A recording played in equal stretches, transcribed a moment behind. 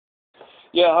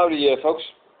Yeah, howdy, folks.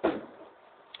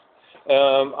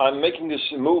 I'm making this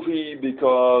movie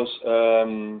because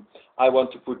I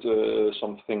want to put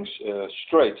some things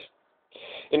straight.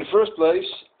 In the first place,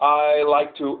 I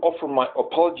like to offer my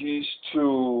apologies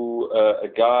to a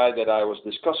guy that I was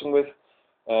discussing with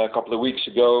a couple of weeks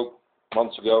ago,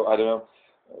 months ago, I don't know,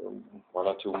 1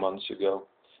 or 2 months ago.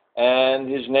 And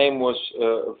his name was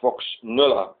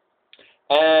Voxnulla.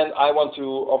 And I want to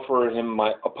offer him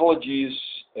my apologies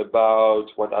about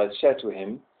what I said to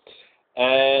him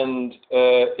and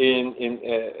in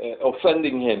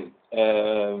offending him.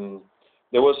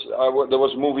 There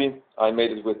was a movie. I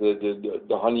made it with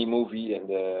the honey movie and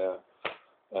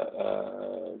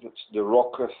the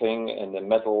rock thing and the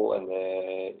metal and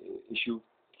the issue.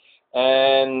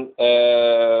 And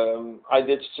I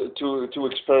did two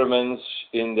experiments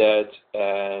in that,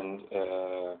 and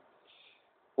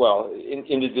well,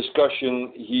 in the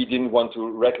discussion, he didn't want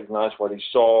to recognize what he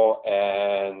saw,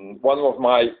 and one of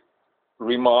my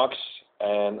remarks,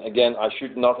 and again, I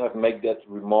should not have made that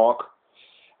remark,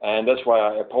 and that's why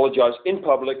I apologize in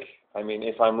public. I mean,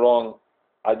 if I'm wrong,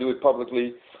 I do it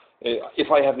publicly.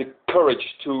 If I have the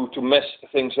courage to mess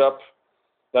things up,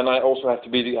 then I also have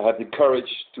the courage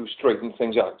to straighten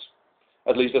things out.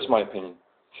 At least that's my opinion.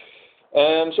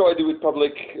 So I do it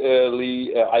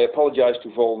publicly. I apologize to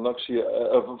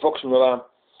Voxnulla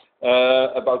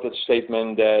about that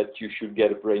statement that you should get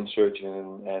a brain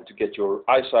surgeon and to get your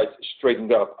eyesight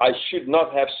straightened up. I should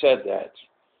not have said that.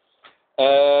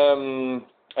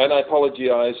 And I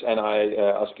apologize, and I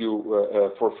ask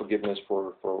you for forgiveness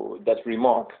for that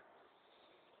remark.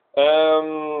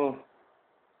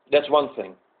 That's one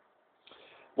thing.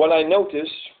 What I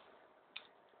notice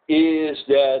is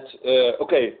that,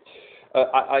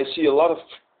 I see a lot of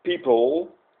people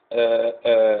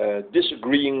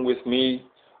disagreeing with me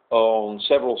on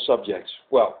several subjects.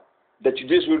 Well, that you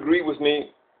disagree with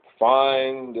me,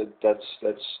 fine, that's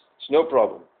no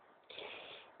problem.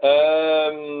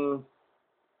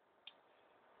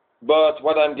 But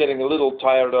what I'm getting a little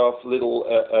tired of,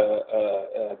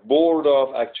 bored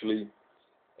of actually,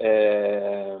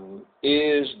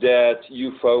 is that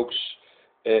you folks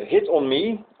hit on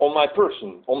me, on my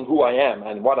person, on who I am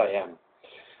and what I am,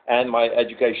 and my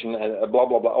education and blah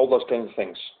blah blah, all those kinds of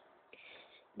things.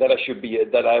 That I should be,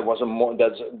 that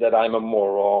I'm a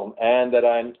moron, and that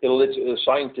I'm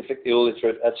scientific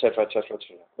illiterate, etc., etc.,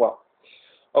 etc. Well,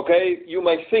 okay, you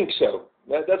may think so.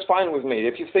 That's fine with me.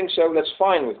 If you think so, that's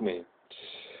fine with me.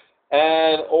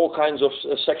 And all kinds of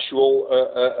sexual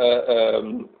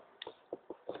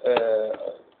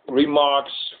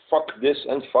remarks, fuck this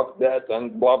and fuck that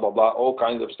and blah blah blah, all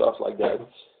kinds of stuff like that.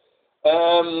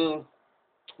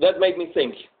 That made me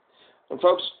think. And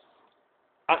folks,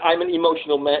 I'm an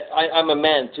emotional man. I'm a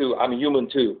man too. I'm a human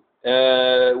too,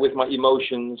 with my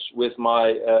emotions, with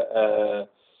my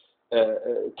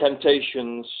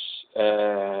temptations,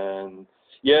 and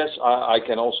yes, I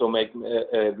can also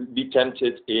be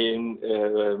tempted in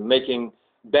making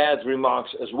bad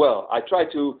remarks as well. I try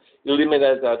to eliminate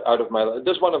that out of my life.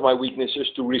 That's one of my weaknesses,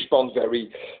 to respond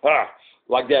very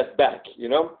like that back, you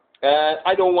know.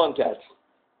 I don't want that.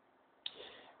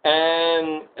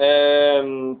 And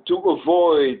to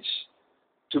avoid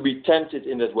to be tempted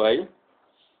in that way,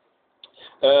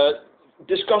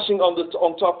 discussing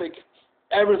on topic,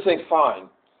 everything fine,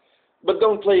 but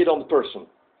don't play it on the person.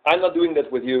 I'm not doing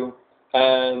that with you,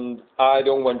 and I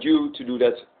don't want you to do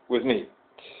that with me.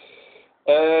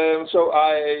 So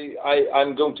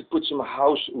I'm going to put some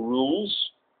house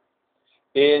rules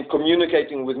in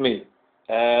communicating with me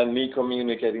and me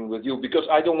communicating with you, because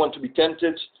I don't want to be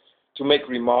tempted to make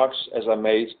remarks as I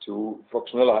made to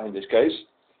Voxnulla in this case.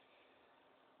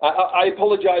 I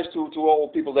apologize to all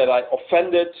people that I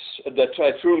offended, that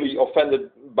I truly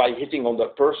offended by hitting on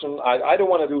that person. I don't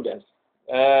want to do that.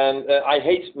 And I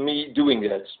hate me doing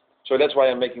that. So that's why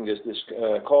I'm making this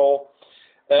call.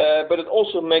 But it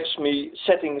also makes me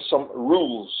setting some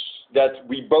rules that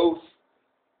we both,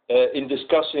 in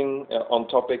discussing on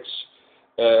topics,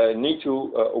 need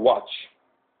to watch.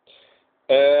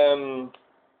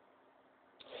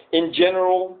 In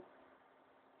general,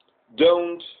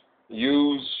 don't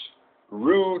use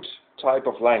rude type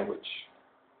of language.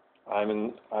 I'm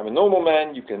a normal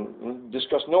man. You can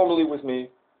discuss normally with me.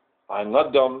 I'm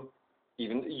not dumb.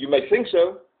 Even you may think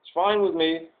so. It's fine with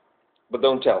me, but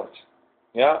don't tell it.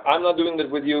 Yeah, I'm not doing that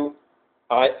with you.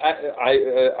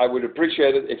 I would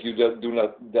appreciate it if you do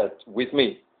not that with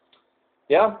me.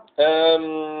 Yeah.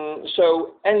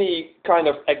 So any kind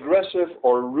of aggressive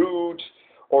or rude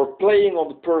or playing on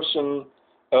the person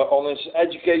on his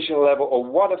education level, or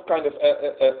what kind of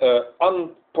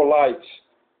unpolite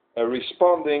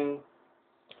responding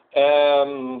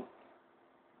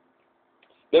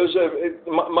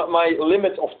my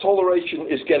limit of toleration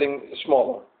is getting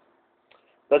smaller.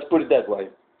 Let's put it that way.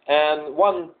 And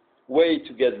one way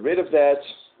to get rid of that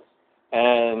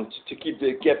and to get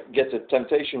the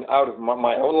temptation out of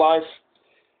my own life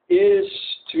is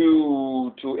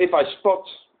to if I spot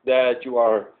that you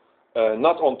are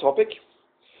not on topic,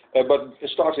 but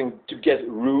starting to get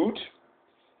rude,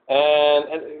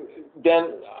 and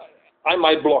then I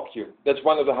might block you. That's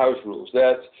one of the house rules.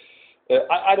 That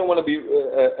I don't want to be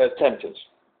tempted.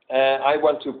 I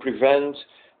want to prevent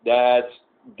that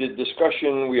the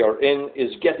discussion we are in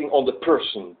is getting on the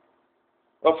person.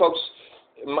 Well, folks,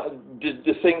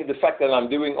 the fact that I'm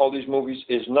doing all these movies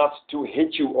is not to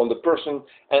hit you on the person,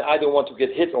 and I don't want to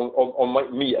get hit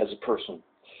on me as a person.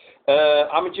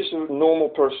 I'm just a normal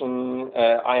person.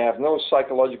 I have no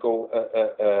psychological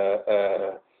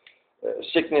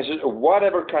sicknesses or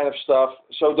whatever kind of stuff,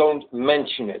 so don't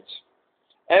mention it.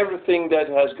 Everything that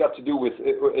has got to do with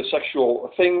sexual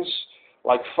things,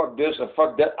 like fuck this and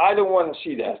fuck that, I don't want to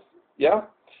see that. Yeah?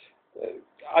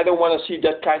 I don't want to see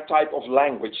that type of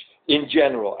language in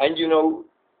general. And you know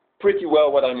pretty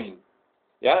well what I mean.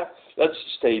 Yeah? Let's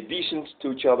stay decent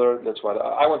to each other. That's what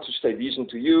I want to stay decent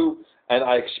to you, and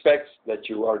I expect that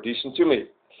you are decent to me.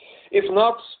 If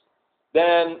not,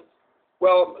 then,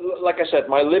 well, like I said,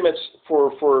 my limits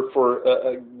for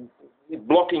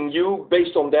blocking you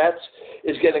based on that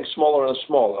is getting smaller and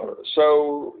smaller.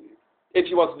 So if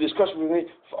you want to discuss with me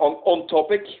on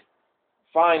topic,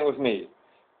 fine with me,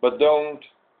 but don't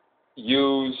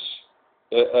use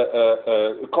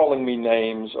calling me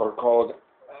names or calling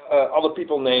other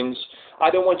people names. I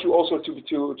don't want you also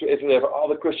to if there are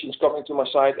other Christians coming to my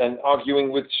side and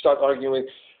start arguing.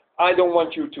 I don't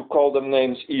want you to call them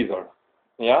names either.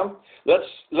 Yeah,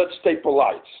 let's stay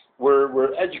polite.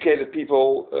 We're educated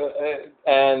people,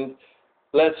 and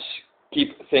let's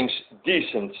keep things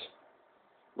decent.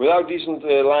 Without decent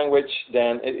language,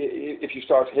 then if you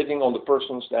start hitting on the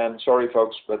persons, then sorry,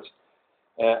 folks, but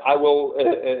I will.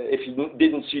 If you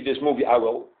didn't see this movie, I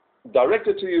will direct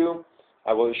it to you.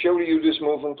 I will show you this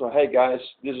movement. Hey guys,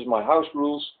 this is my house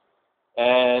rules,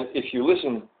 and if you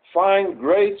listen, fine,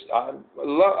 great. I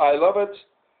love it.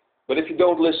 But if you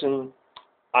don't listen,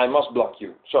 I must block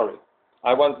you. Sorry.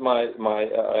 I want my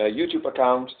YouTube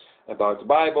account about the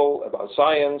Bible, about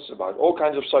science, about all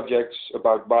kinds of subjects,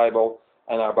 about Bible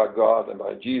and about God and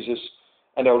about Jesus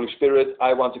and the Holy Spirit.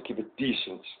 I want to keep it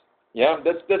decent. Yeah,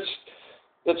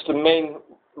 that's the main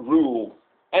rule.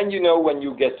 And you know when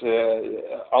you get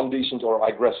undecent or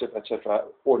aggressive, etc.,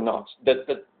 or not.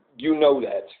 That you know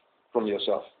that from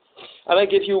yourself. And I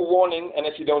give you a warning, and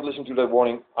if you don't listen to that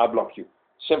warning, I block you.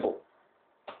 Simple.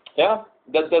 Yeah,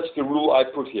 that's the rule I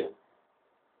put here.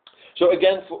 So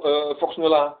again,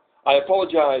 Voxnulla, I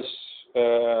apologize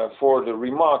for the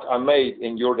remark I made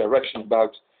in your direction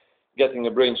about getting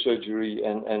a brain surgery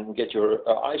and get your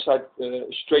eyesight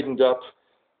straightened up.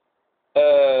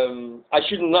 I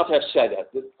should not have said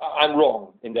that. I'm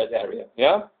wrong in that area.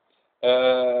 Yeah.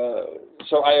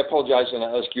 So I apologize and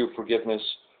I ask you forgiveness.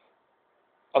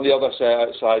 On the other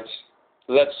side,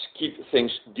 let's keep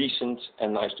things decent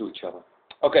and nice to each other.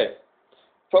 Okay,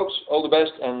 folks, all the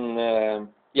best, and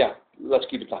yeah, let's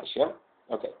keep it nice. Yeah.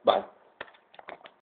 Okay. Bye.